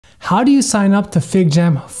How do you sign up to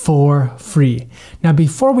FigJam for free? Now,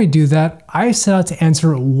 before we do that, I set out to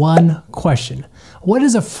answer one question. What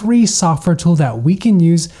is a free software tool that we can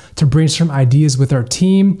use to brainstorm ideas with our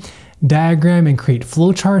team, diagram and create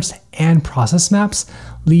flowcharts and process maps,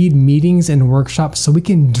 lead meetings and workshops so we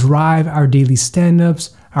can drive our daily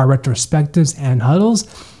stand-ups, our retrospectives and huddles,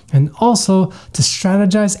 and also to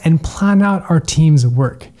strategize and plan out our team's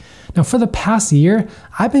work. Now, for the past year,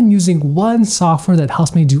 I've been using one software that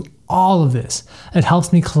helps me do all of this. It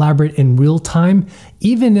helps me collaborate in real time,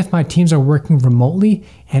 even if my teams are working remotely,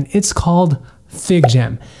 and it's called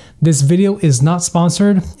FigJam. This video is not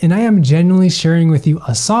sponsored, and I am genuinely sharing with you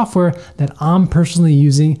a software that I'm personally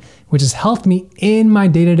using, which has helped me in my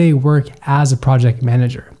day-to-day work as a project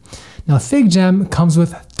manager. Now, FigJam comes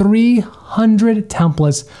with 300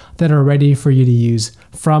 templates that are ready for you to use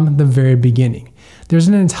from the very beginning. There's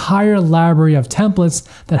an entire library of templates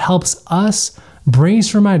that helps us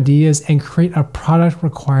brainstorm ideas and create a product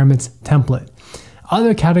requirements template.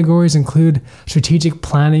 Other categories include strategic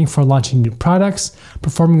planning for launching new products,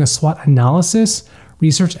 performing a SWOT analysis,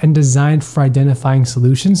 research and design for identifying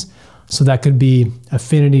solutions. So that could be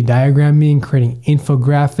affinity diagramming, creating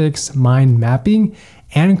infographics, mind mapping,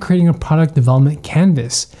 and creating a product development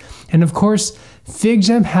canvas. And of course,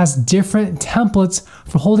 FigJam has different templates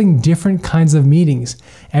for holding different kinds of meetings,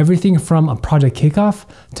 everything from a project kickoff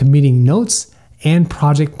to meeting notes and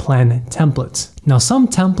project plan templates. Now, some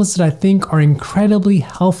templates that I think are incredibly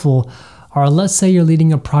helpful are, let's say you're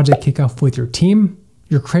leading a project kickoff with your team,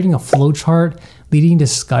 you're creating a flowchart, leading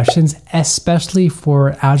discussions, especially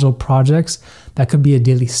for agile projects. That could be a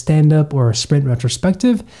daily stand-up or a sprint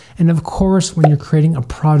retrospective. And of course, when you're creating a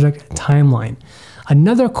project timeline.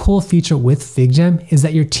 Another cool feature with FigJam is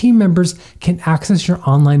that your team members can access your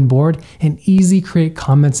online board and easily create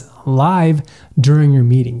comments live during your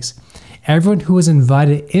meetings. Everyone who is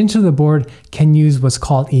invited into the board can use what's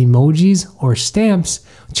called emojis or stamps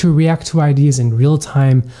to react to ideas in real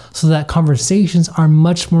time so that conversations are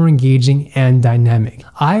much more engaging and dynamic.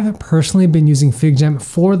 I've personally been using FigJam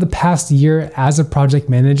for the past year as a project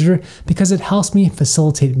manager because it helps me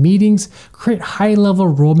facilitate meetings, create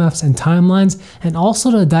high-level roadmaps and timelines, and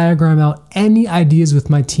also to diagram out any ideas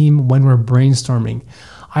with my team when we're brainstorming.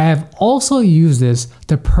 I have also used this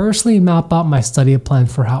to personally map out my study plan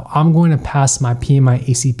for how I'm going to pass my PMI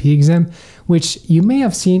ACP exam, which you may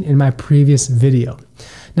have seen in my previous video.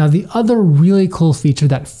 Now, the other really cool feature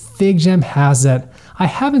that FigJam has that I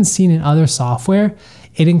haven't seen in other software,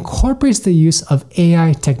 it incorporates the use of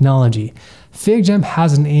AI technology. FigJam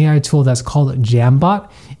has an AI tool that's called Jambot,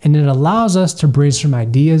 and it allows us to brainstorm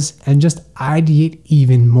ideas and just ideate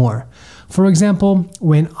even more. For example,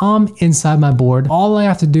 when I'm inside my board, all I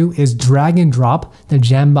have to do is drag and drop the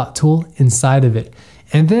Jambot tool inside of it,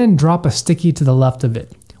 and then drop a sticky to the left of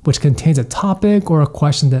it, which contains a topic or a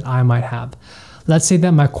question that I might have. Let's say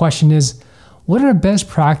that my question is, what are best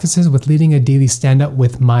practices with leading a daily stand-up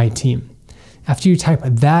with my team? After you type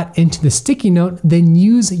that into the sticky note, then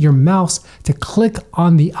use your mouse to click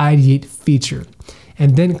on the Ideate feature,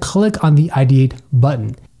 and then click on the Ideate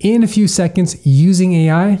button. In a few seconds, using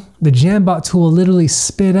AI, the Jambot tool will literally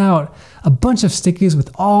spit out a bunch of stickies with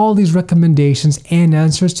all these recommendations and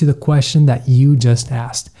answers to the question that you just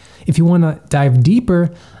asked. If you want to dive deeper,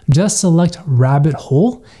 just select Rabbit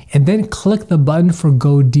Hole and then click the button for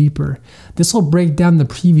Go Deeper. This will break down the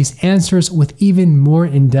previous answers with even more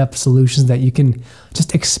in-depth solutions that you can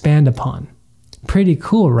just expand upon. Pretty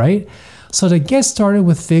cool, right? So to get started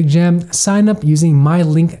with FigJam, sign up using my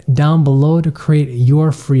link down below to create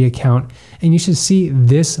your free account, and you should see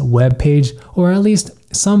this web page or at least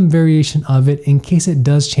some variation of it in case it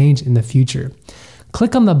does change in the future.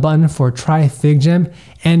 Click on the button for Try FigJam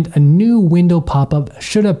and a new window pop-up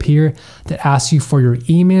should appear that asks you for your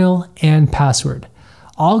email and password.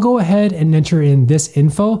 I'll go ahead and enter in this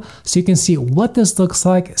info so you can see what this looks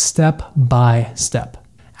like step by step.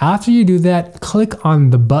 After you do that, click on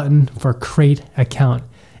the button for Create Account.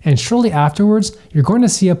 And shortly afterwards, you're going to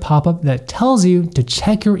see a pop-up that tells you to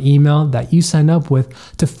check your email that you signed up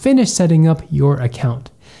with to finish setting up your account.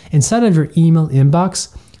 Inside of your email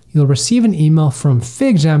inbox, you'll receive an email from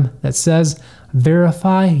FigJam that says,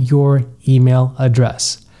 verify your email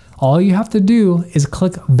address. All you have to do is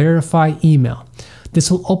click Verify Email. This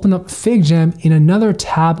will open up FigJam in another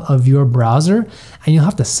tab of your browser, and you'll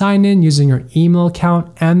have to sign in using your email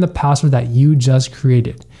account and the password that you just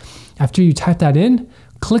created. After you type that in,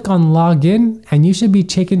 click on Login, and you should be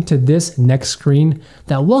taken to this next screen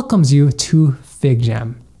that welcomes you to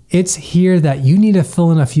FigJam. It's here that you need to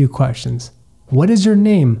fill in a few questions. What is your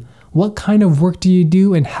name? What kind of work do you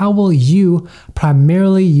do, and how will you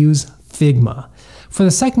primarily use Figma? For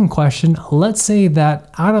the second question, let's say that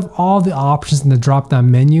out of all the options in the drop-down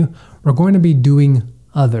menu, we're going to be doing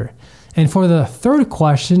other. And for the third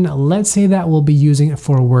question, let's say that we'll be using it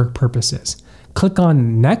for work purposes. Click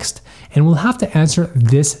on next, and we'll have to answer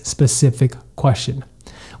this specific question.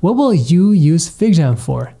 What will you use FigJam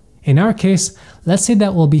for? In our case, let's say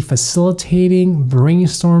that we'll be facilitating,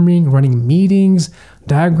 brainstorming, running meetings,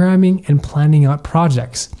 diagramming, and planning out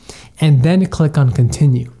projects. And then click on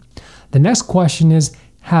continue. The next question is,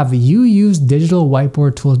 have you used digital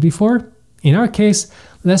whiteboard tools before? In our case,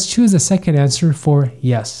 let's choose the second answer for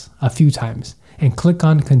yes, a few times, and click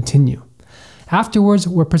on continue. Afterwards,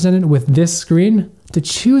 we're presented with this screen to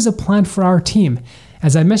choose a plan for our team.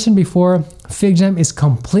 As I mentioned before, FigJam is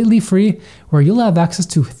completely free, where you'll have access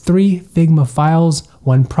to 3 Figma files,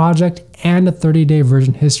 1 project, and a 30-day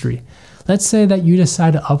version history. Let's say that you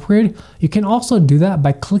decide to upgrade. You can also do that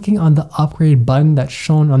by clicking on the upgrade button that's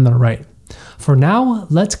shown on the right. For now,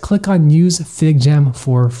 let's click on use FigJam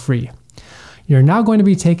for free. You're now going to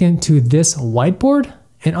be taken to this whiteboard,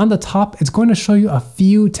 and on the top, it's going to show you a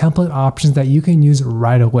few template options that you can use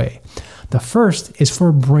right away. The first is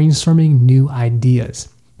for brainstorming new ideas.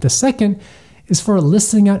 The second is for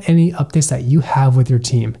listing out any updates that you have with your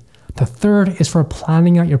team. The third is for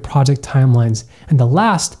planning out your project timelines. And the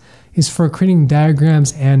last is for creating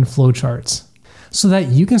diagrams and flowcharts. So that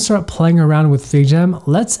you can start playing around with FigJam,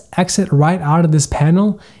 let's exit right out of this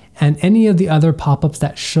panel and any of the other pop-ups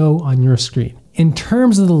that show on your screen. In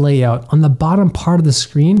terms of the layout, on the bottom part of the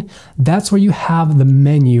screen, that's where you have the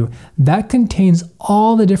menu that contains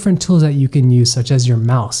all the different tools that you can use, such as your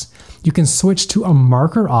mouse. You can switch to a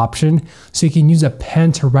marker option so you can use a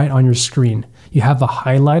pen to write on your screen. You have a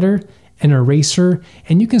highlighter, an eraser,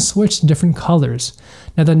 and you can switch to different colors.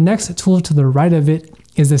 Now the next tool to the right of it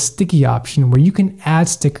is the sticky option where you can add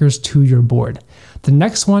stickers to your board. The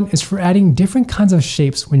next one is for adding different kinds of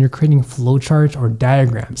shapes when you're creating flowcharts or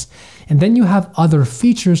diagrams. And then you have other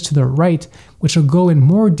features to the right, which will go in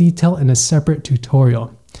more detail in a separate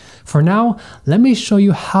tutorial. For now, let me show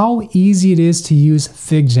you how easy it is to use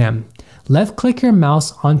FigJam. Left click your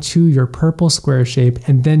mouse onto your purple square shape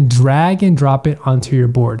and then drag and drop it onto your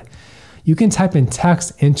board. You can type in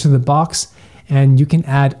text into the box and you can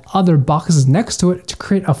add other boxes next to it to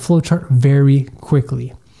create a flowchart very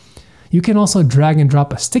quickly. You can also drag and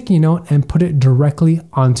drop a sticky note and put it directly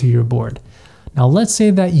onto your board. Now let's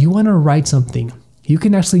say that you want to write something. You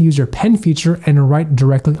can actually use your pen feature and write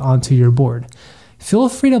directly onto your board. Feel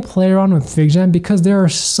free to play around with FigJam because there are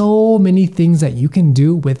so many things that you can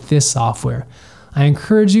do with this software. I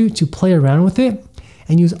encourage you to play around with it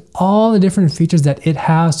and use all the different features that it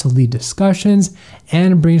has to lead discussions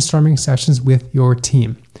and brainstorming sessions with your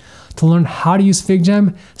team. To learn how to use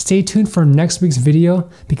FigJam, stay tuned for next week's video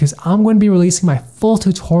because I'm going to be releasing my full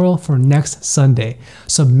tutorial for next Sunday.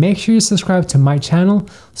 So make sure you subscribe to my channel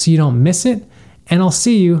so you don't miss it, and I'll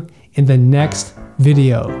see you in the next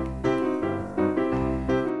video.